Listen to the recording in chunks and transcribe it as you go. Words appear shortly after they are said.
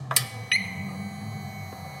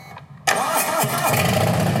Welcome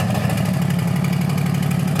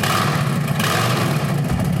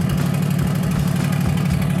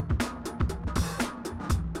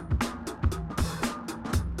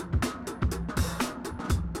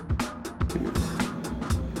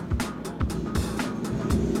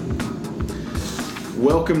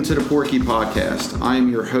to the Porky Podcast. I am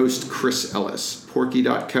your host, Chris Ellis.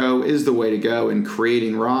 Porky.co is the way to go in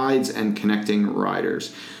creating rides and connecting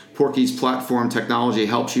riders. Porky's platform technology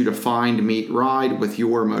helps you to find, meet, ride with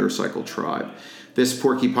your motorcycle tribe. This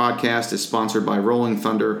Porky Podcast is sponsored by Rolling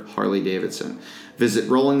Thunder Harley-Davidson. Visit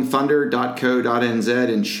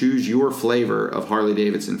rollingthunder.co.nz and choose your flavor of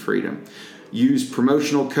Harley-Davidson freedom. Use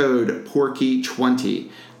promotional code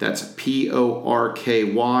PORKY20, that's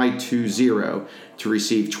PORKY20, to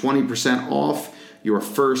receive 20% off your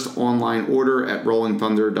first online order at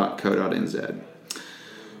rollingthunder.co.nz.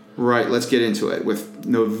 Right, let's get into it. With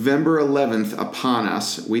November 11th upon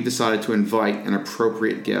us, we decided to invite an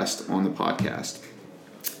appropriate guest on the podcast.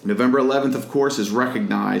 November 11th, of course, is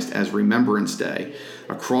recognized as Remembrance Day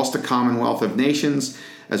across the Commonwealth of Nations,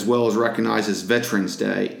 as well as recognized as Veterans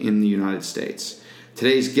Day in the United States.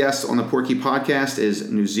 Today's guest on the Porky Podcast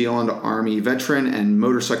is New Zealand Army veteran and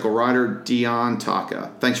motorcycle rider Dion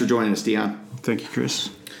Taka. Thanks for joining us, Dion. Thank you, Chris.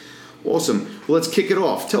 Awesome. Well, let's kick it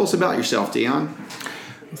off. Tell us about yourself, Dion.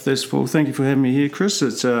 First of all, thank you for having me here, Chris.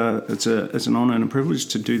 It's an honour and a privilege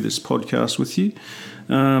to do this podcast with you.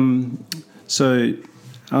 So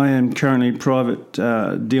I am currently Private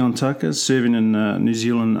Dion Taka, serving in New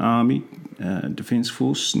Zealand Army Defence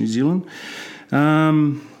Force, New Zealand.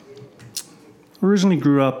 Originally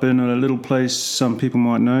grew up in a little place some people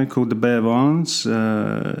might know called the Bay of Islands.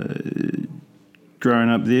 Growing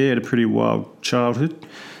up there, had a pretty wild childhood.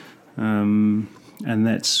 And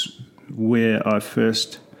that's where I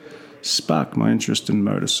first sparked my interest in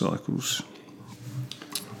motorcycles.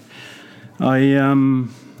 I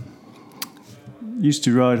used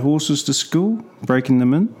to ride horses to school, breaking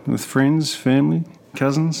them in with friends, family,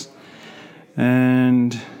 cousins.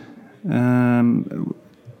 And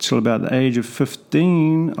till about the age of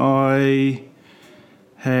 15, I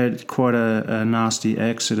had quite a nasty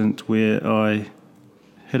accident where I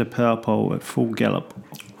hit a power pole at full gallop.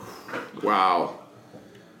 Wow.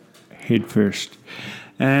 Head first.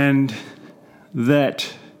 And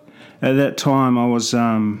at that time I was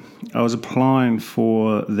applying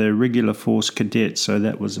for the regular force cadet, so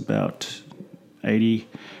that was about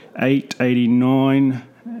 88, 89,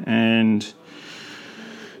 and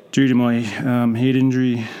due to my head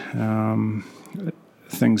injury,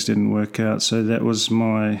 things didn't work out. So that was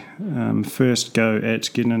my first go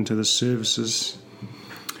at getting into the services.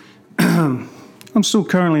 I'm still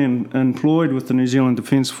currently employed with the New Zealand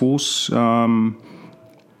Defence Force. I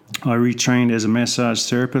retrained as a massage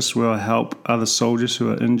therapist where I help other soldiers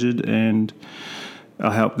who are injured, and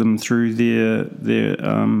I help them through their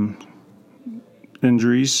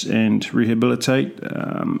injuries and rehabilitate.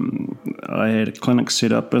 I had a clinic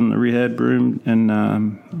set up in the rehab room in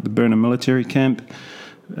the Burner military camp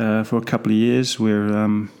for a couple of years,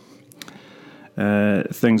 where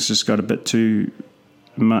things just got a bit too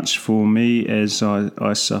much for me, as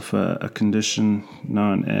I suffer a condition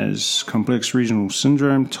known as complex regional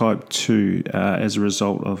syndrome type 2 as a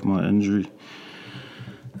result of my injury.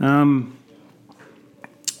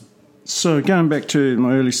 So going back to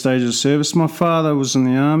my early stages of service, my father was in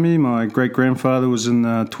the army. My great-grandfather was in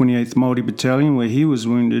the 28th Māori Battalion, where he was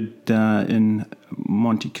wounded in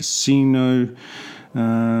Monte Cassino.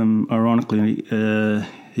 Ironically,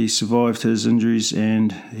 he survived his injuries,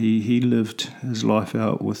 and he lived his life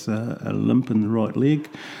out with a limp in the right leg.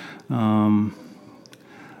 I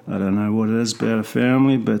don't know what it is about a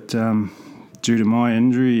family, but due to my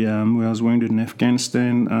injury, where I was wounded in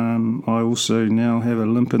Afghanistan, I also now have a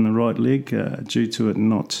limp in the right leg due to it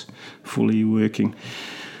not fully working.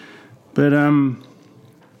 But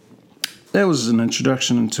that was an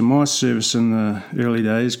introduction into my service in the early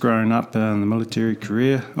days, growing up in the military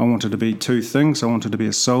career. I wanted to be two things. I wanted to be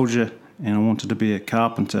a soldier, and I wanted to be a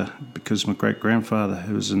carpenter, because my great-grandfather,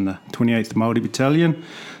 who was in the 28th Māori Battalion,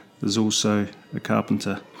 was also a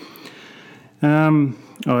carpenter.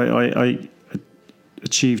 I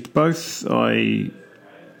achieved both. I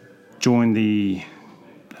joined the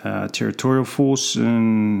Territorial Force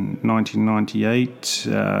in 1998,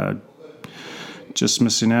 just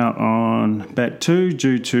missing out on BAT 2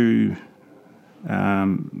 due to,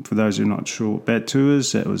 for those who are not sure what BAT 2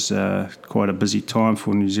 is, that was quite a busy time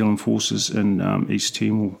for New Zealand forces in East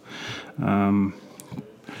Timor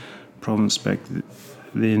province back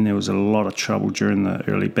then. There was a lot of trouble during the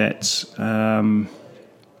early BATs.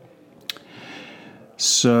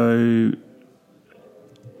 So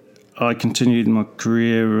I continued my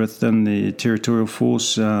career within the Territorial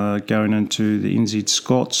Force, going into the NZ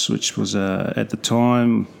Scots, which was at the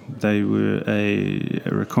time they were a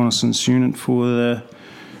reconnaissance unit for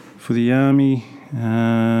the army.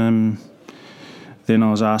 Then I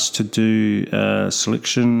was asked to do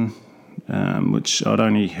selection, which I'd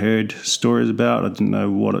only heard stories about. I didn't know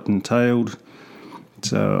what it entailed,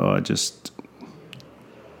 so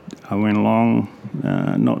I went along,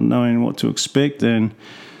 not knowing what to expect, and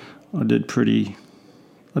I did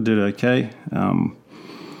okay.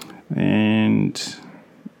 And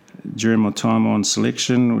during my time on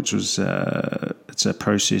selection, which was it's a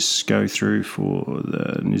process go through for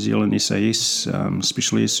the New Zealand SAS,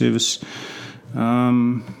 Special Air Service.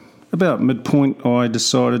 About midpoint, I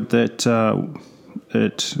decided that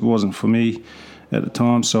it wasn't for me at the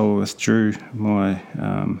time, so I withdrew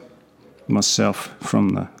myself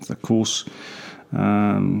from the course,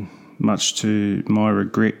 much to my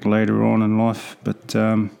regret later on in life. But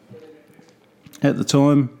at the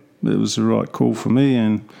time, it was the right call for me,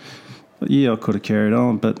 and I could have carried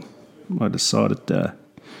on, but I decided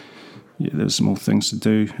there's more things to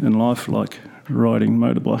do in life, like riding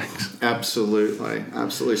motorbikes. Absolutely.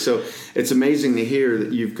 So it's amazing to hear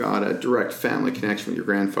that you've got a direct family connection with your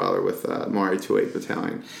grandfather with Maury 28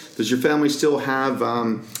 Battalion. Does your family still have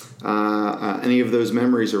any of those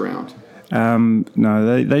memories around?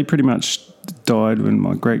 No, they pretty much died when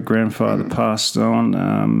my great-grandfather passed on.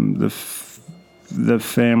 The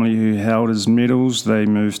family who held his medals, they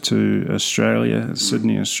moved to Australia,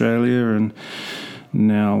 Sydney, Australia, and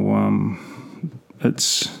now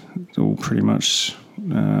it's all pretty much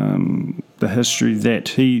the history that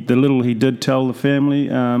the little he did tell the family.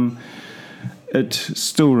 It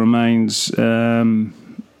still remains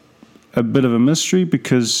a bit of a mystery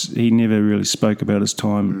because he never really spoke about his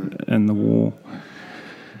time in the war.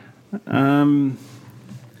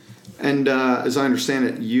 And as I understand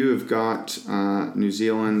it, you have got New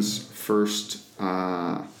Zealand's first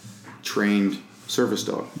trained service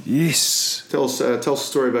dog. Yes. Tell us a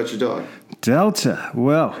story about your dog. Delta.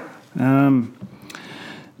 Well,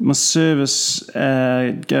 my service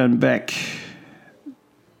going back.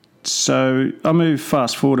 So I moved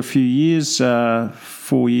fast forward a few years.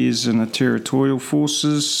 4 years in the Territorial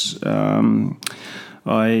Forces. I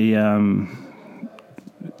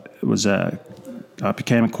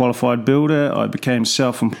became a qualified builder. I became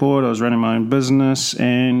self-employed. I was running my own business,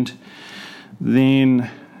 and then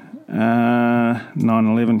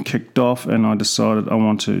 9/11 kicked off, and I decided I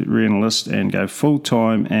want to re-enlist and go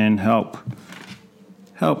full-time and help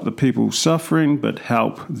the people suffering, but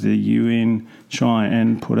help the UN try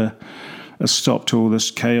and put a stop to all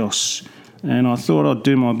this chaos. And I thought I'd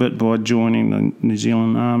do my bit by joining the New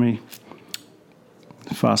Zealand Army.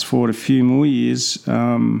 Fast forward a few more years.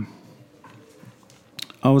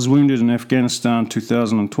 I was wounded in Afghanistan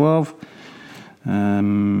 2012,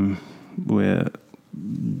 where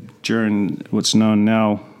during what's known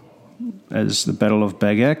now as the Battle of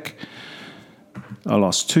Bagak, I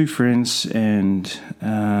lost 2 friends, and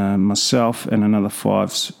myself and another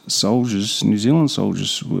 5 soldiers, New Zealand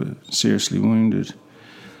soldiers, were seriously wounded.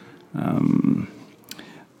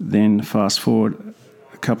 Then fast forward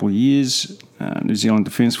a couple of years, New Zealand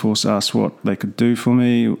Defence Force asked what they could do for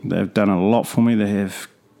me. They've done a lot for me. They have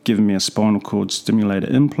given me a spinal cord stimulator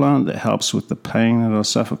implant that helps with the pain that I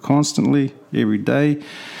suffer constantly every day.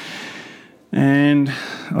 And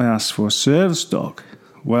I asked for a service dog.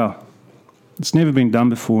 Well, it's never been done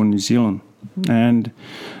before in New Zealand. And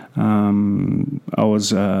I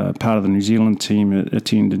was part of the New Zealand team.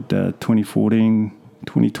 Attended 2014,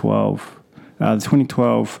 2012. The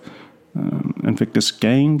 2012 Invictus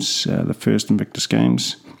Games, the first Invictus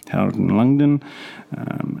Games held in London,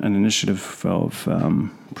 an initiative of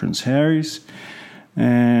Prince Harry's.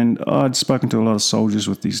 And I'd spoken to a lot of soldiers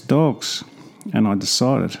with these dogs, and I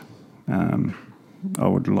decided I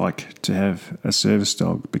would like to have a service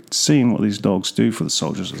dog. But seeing what these dogs do for the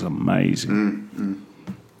soldiers is amazing. Mm-hmm.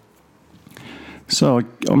 So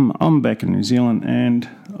I'm back in New Zealand, and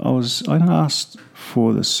I asked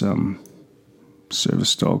for this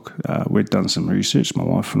service dog. We'd done some research, my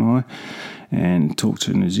wife and I, and talked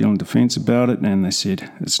to New Zealand Defence about it, and they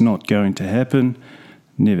said it's not going to happen,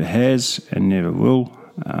 never has and never will.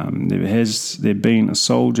 Never has there been a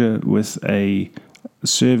soldier with a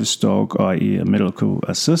service dog, i.e. a medical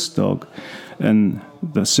assist dog, in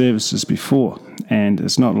the services before, and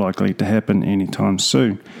it's not likely to happen anytime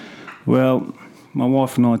soon. Well, my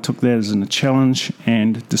wife and I took that as a challenge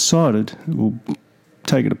and decided we'll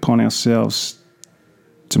take it upon ourselves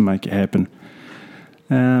to make it happen.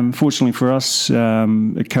 Fortunately for us,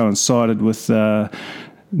 it coincided with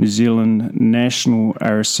New Zealand National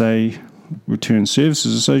RSA Return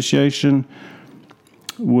Services Association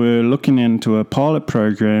were looking into a pilot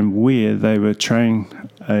program where they were training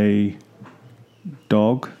a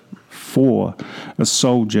dog for a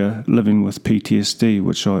soldier living with PTSD,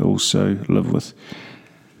 which I also live with.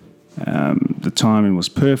 The timing was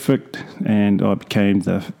perfect, and I became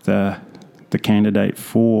the candidate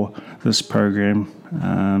for this program.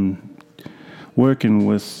 Working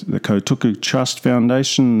with the Kotuku Trust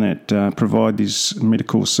Foundation that provide these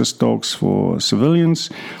medical assist dogs for civilians.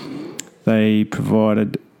 They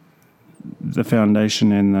provided, the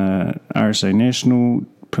foundation and the RSA National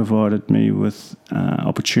provided me with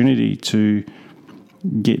opportunity to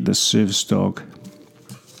get this service dog.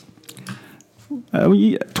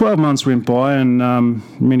 12 months went by, and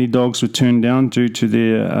many dogs were turned down due to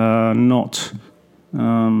their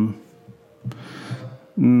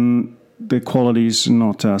their qualities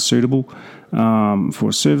not suitable for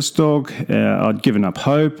a service dog. I'd given up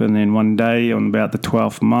hope, and then one day on about the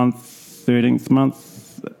 13th month,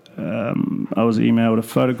 I was emailed a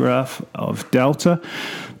photograph of Delta,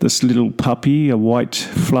 this little puppy, a white,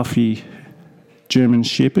 fluffy German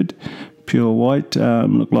Shepherd, pure white,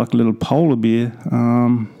 looked like a little polar bear.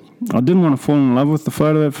 I didn't want to fall in love with the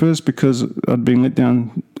photo at first because I'd been let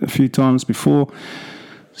down a few times before,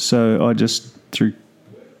 so I just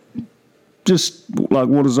like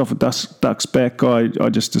water's off a duck's back, I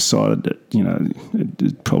just decided that,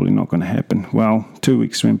 it's probably not going to happen. Well, 2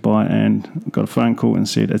 weeks went by and got a phone call and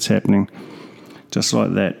said it's happening, just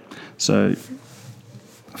like that. So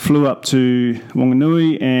flew up to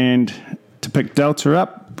Wanganui and to pick Delta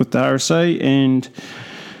up with the RSA, and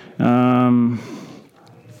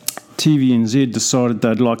TVNZ decided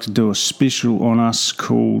they'd like to do a special on us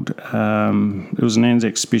called, it was an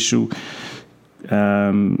Anzac special,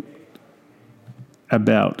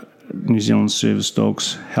 about New Zealand service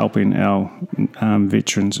dogs helping our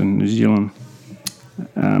veterans in New Zealand.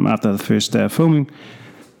 After the first day of filming,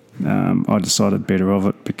 I decided better of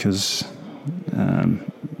it because,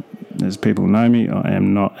 as people know me, I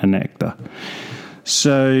am not an actor.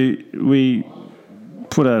 So we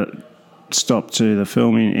put a stop to the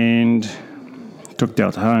filming and took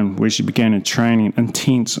Delta home, where she began a training,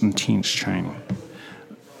 intense training,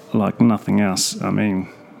 like nothing else. I mean,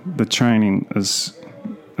 the training is...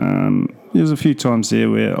 there was a few times there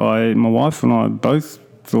where my wife and I both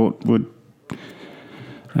thought would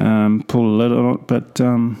pull a lid on it, but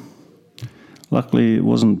luckily it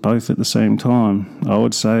wasn't both at the same time. I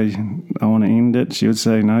would say, I want to end it. She would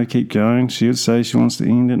say, no, keep going. She would say she wants to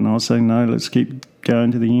end it, and I would say, no, let's keep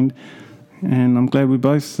going to the end. And I'm glad we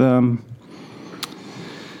both egged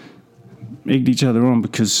each other on,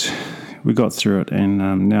 because we got through it, and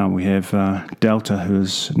now we have Delta, who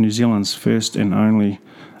is New Zealand's first and only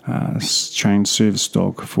trained service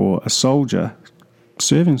dog for a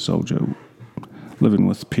serving soldier living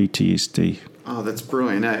with PTSD. Oh, that's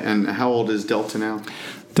brilliant. And how old is Delta now?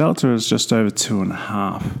 Delta is just over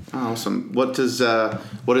 2.5. Oh, awesome. What does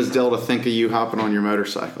Delta think of you hopping on your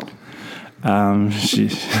motorcycle?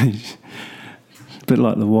 She's a bit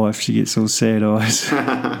like the wife. She gets all sad eyes.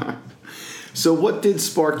 So what did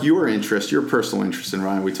spark your personal interest in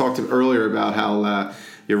riding? We talked earlier about how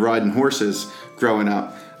you're riding horses growing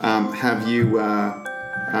up. How did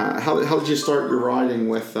you start your riding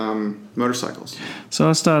with motorcycles? So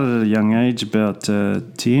I started at a young age, about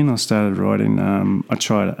 10. I started riding. I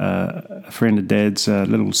tried a friend of Dad's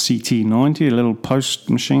little CT90, a little post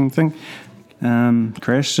machine thing.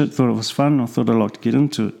 Crashed it, thought it was fun. I thought I'd like to get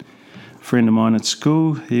into it. A friend of mine at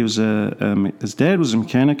school, he was his dad was a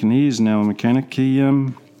mechanic, and he is now a mechanic.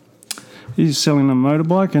 He's selling a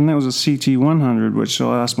motorbike, and that was a CT100, which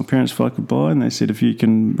I asked my parents if I could buy, and they said, if you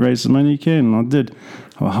can raise the money, you can, and I did.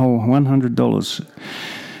 A whole $100.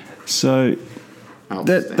 So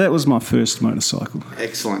that was my first motorcycle.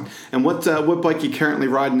 Excellent. And what bike are you currently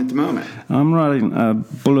riding at the moment? I'm riding a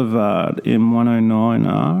Boulevard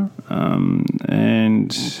M109R,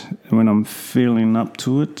 and when I'm feeling up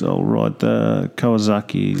to it, I'll ride the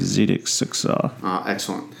Kawasaki ZX6R.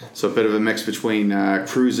 Excellent. So a bit of a mix between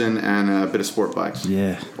cruising and a bit of sport bikes.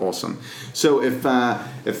 Yeah. Awesome. So if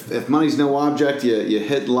money's no object, you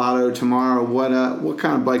hit lotto tomorrow, what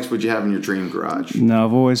kind of bikes would you have in your dream garage? Now,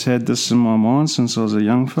 I've always had this in my mind since I was a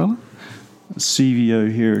young fella. A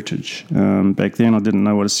CVO Heritage. Back then I didn't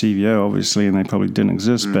know what a CVO, obviously, and they probably didn't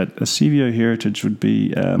exist, but a CVO Heritage would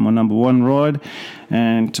be my number one ride.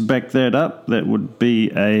 And to back that up, that would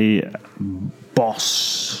be a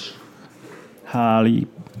Boss. Harley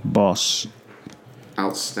Boss.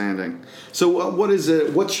 Outstanding. So what is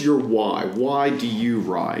it? What's your why? Why do you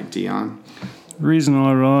ride, Dion? Reason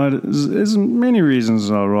I ride there's many reasons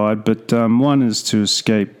I ride, but one is to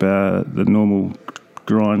escape the normal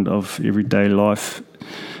grind of everyday life.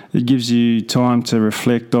 It gives you time to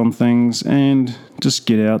reflect on things and just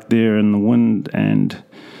get out there in the wind, and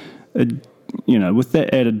with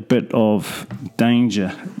that added bit of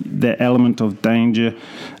danger, that element of danger,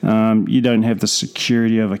 you don't have the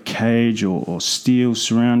security of a cage or steel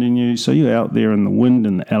surrounding you. So you're out there in the wind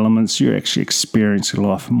and the elements. You're actually experiencing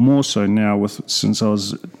life more so now since I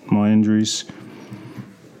was my injuries.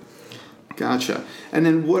 Gotcha. And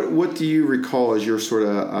then what do you recall as your sort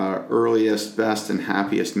of earliest, best, and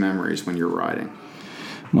happiest memories when you're riding?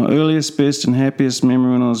 My earliest, best, and happiest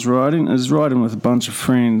memory when I was riding is riding with a bunch of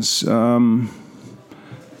friends. And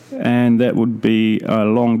that would be a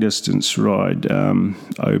long-distance ride,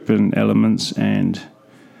 open elements, and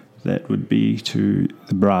that would be to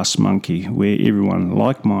the Brass Monkey, where everyone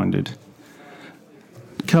like-minded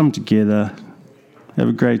come together, have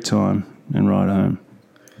a great time, and ride home.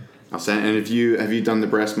 And have you done the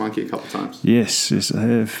Brass Monkey a couple times? Yes, I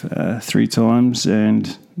have 3 times,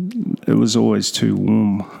 and it was always too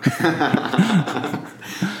warm.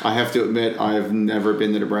 I have to admit, I've never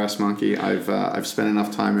been to the Brass Monkey. I've spent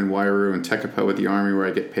enough time in Wairau and Tekapo with the Army where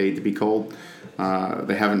I get paid to be cold.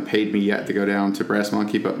 They haven't paid me yet to go down to Brass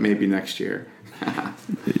Monkey, but maybe next year.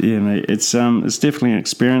 Yeah, mate, it's definitely an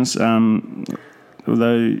experience.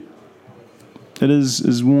 Although it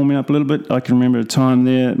is warming up a little bit. I can remember a time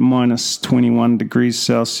there, minus 21 degrees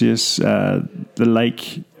Celsius. The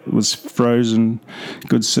lake was frozen,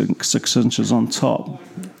 good 6 inches on top.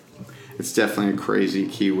 It's definitely a crazy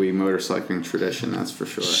Kiwi motorcycling tradition, that's for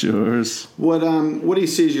sure. Sure is. What do you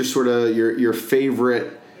see as your sort of your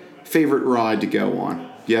favorite ride to go on?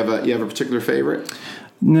 You have a particular favorite?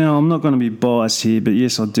 No, I'm not going to be biased here, but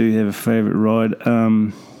yes, I do have a favorite ride.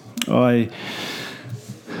 I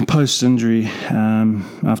post-injury,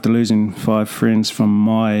 after losing 5 friends from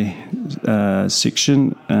my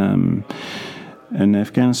section in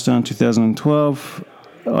Afghanistan 2012,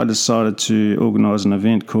 I decided to organise an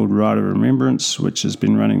event called Ride of Remembrance, which has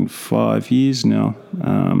been running 5 years now.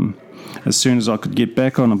 As soon as I could get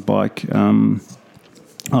back on a bike,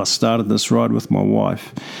 I started this ride with my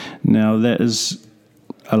wife. Now, that is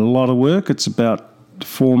a lot of work. It's about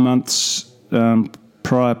 4 months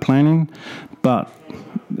prior planning, but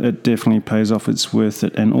it definitely pays off. It's worth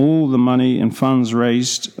it. And all the money and funds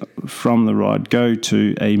raised from the ride go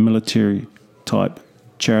to a military-type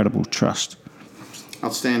charitable trust.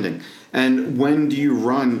 Outstanding. And when do you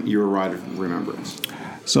run your Ride of Remembrance?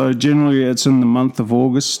 So generally it's in the month of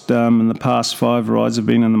August. In the past 5 rides have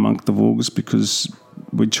been in the month of August because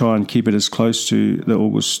we try and keep it as close to the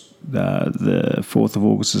 4th of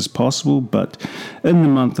August as possible. But in the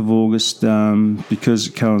month of August, because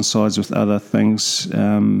it coincides with other things,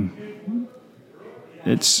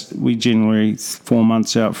 we generally 4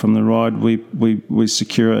 months out from the ride, we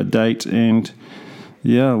secure a date and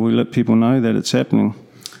we let people know that it's happening.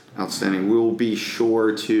 Outstanding. We'll be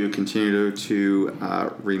sure to continue to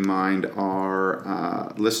remind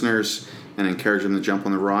our listeners and encourage them to jump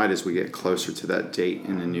on the ride as we get closer to that date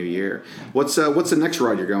in the new year. What's the next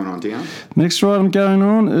ride you're going on, Dion? Next ride I'm going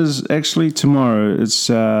on is actually tomorrow. It's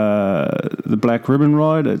the Black Ribbon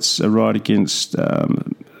Ride. It's a ride against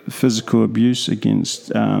physical abuse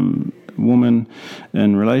against women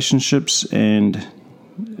in relationships, and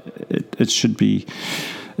it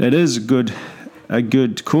is a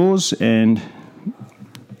good cause and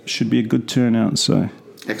should be a good turnout. So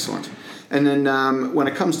excellent. And then when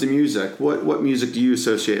it comes to music, what music do you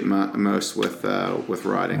associate most with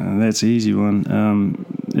riding? That's an easy one.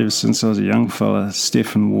 Ever since I was a young fella,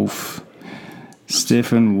 Stephen Wolf.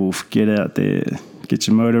 Stephen Wolf, get out there, get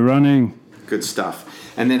your motor running. Good stuff.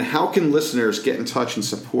 And then how can listeners get in touch and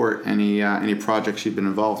support any projects you've been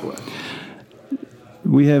involved with?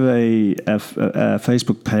 We have a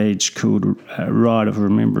Facebook page called Ride of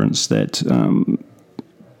Remembrance that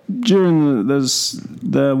during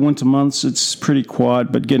the winter months it's pretty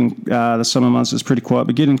quiet, but the summer months it's pretty quiet,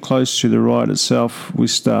 but getting close to the ride itself we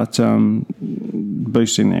start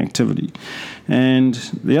boosting the activity. And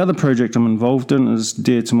the other project I'm involved in is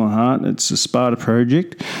dear to my heart. It's a Sparta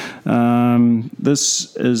project.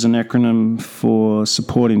 This is an acronym for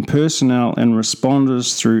supporting personnel and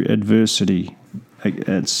responders through adversity.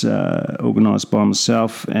 It's organised by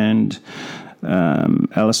myself and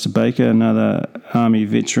Alistair Baker, another Army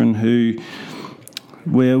veteran,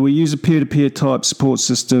 where we use a peer-to-peer type support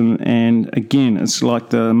system. And again, it's like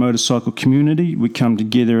the motorcycle community. We come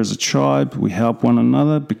together as a tribe. We help one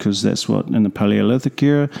another because that's what in the Paleolithic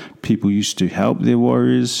era people used to help their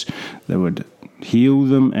warriors. They would heal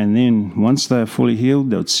them, and then once they're fully healed,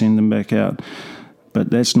 they would send them back out. But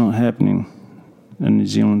that's not happening in New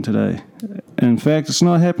Zealand today. In fact, it's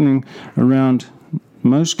not happening around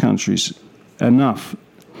most countries enough.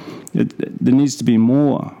 There needs to be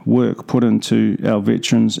more work put into our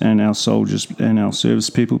veterans and our soldiers and our service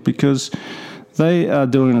people, because they are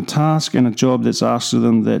doing a task and a job that's asked of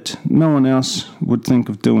them that no one else would think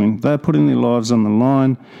of doing. They're putting their lives on the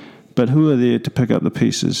line, but who are there to pick up the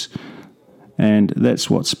pieces? And that's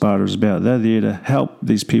what Sparta is about. They're there to help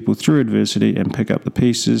these people through adversity and pick up the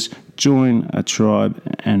pieces, join a tribe,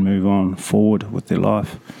 and move on forward with their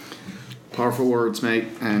life. Powerful words, mate,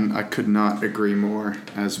 and I could not agree more.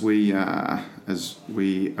 As we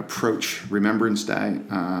approach Remembrance Day,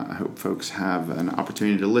 I hope folks have an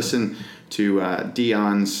opportunity to listen to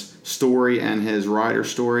Dion's story and his rider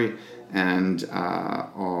story, and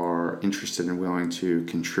are interested and willing to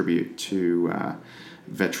contribute to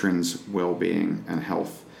veterans' well-being and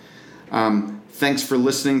health. Thanks for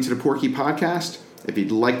listening to the Porky Podcast. If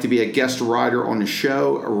you'd like to be a guest rider on the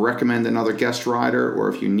show, or recommend another guest rider, or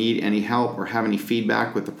if you need any help or have any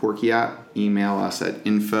feedback with the Porky app, email us at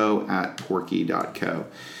info@porky.co.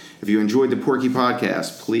 If you enjoyed the Porky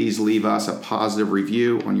Podcast, please leave us a positive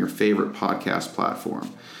review on your favorite podcast platform.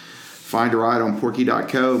 Find a ride on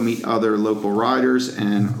porky.co, meet other local riders,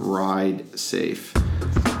 and ride safe.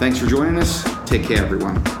 Thanks for joining us. Take care,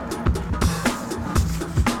 everyone.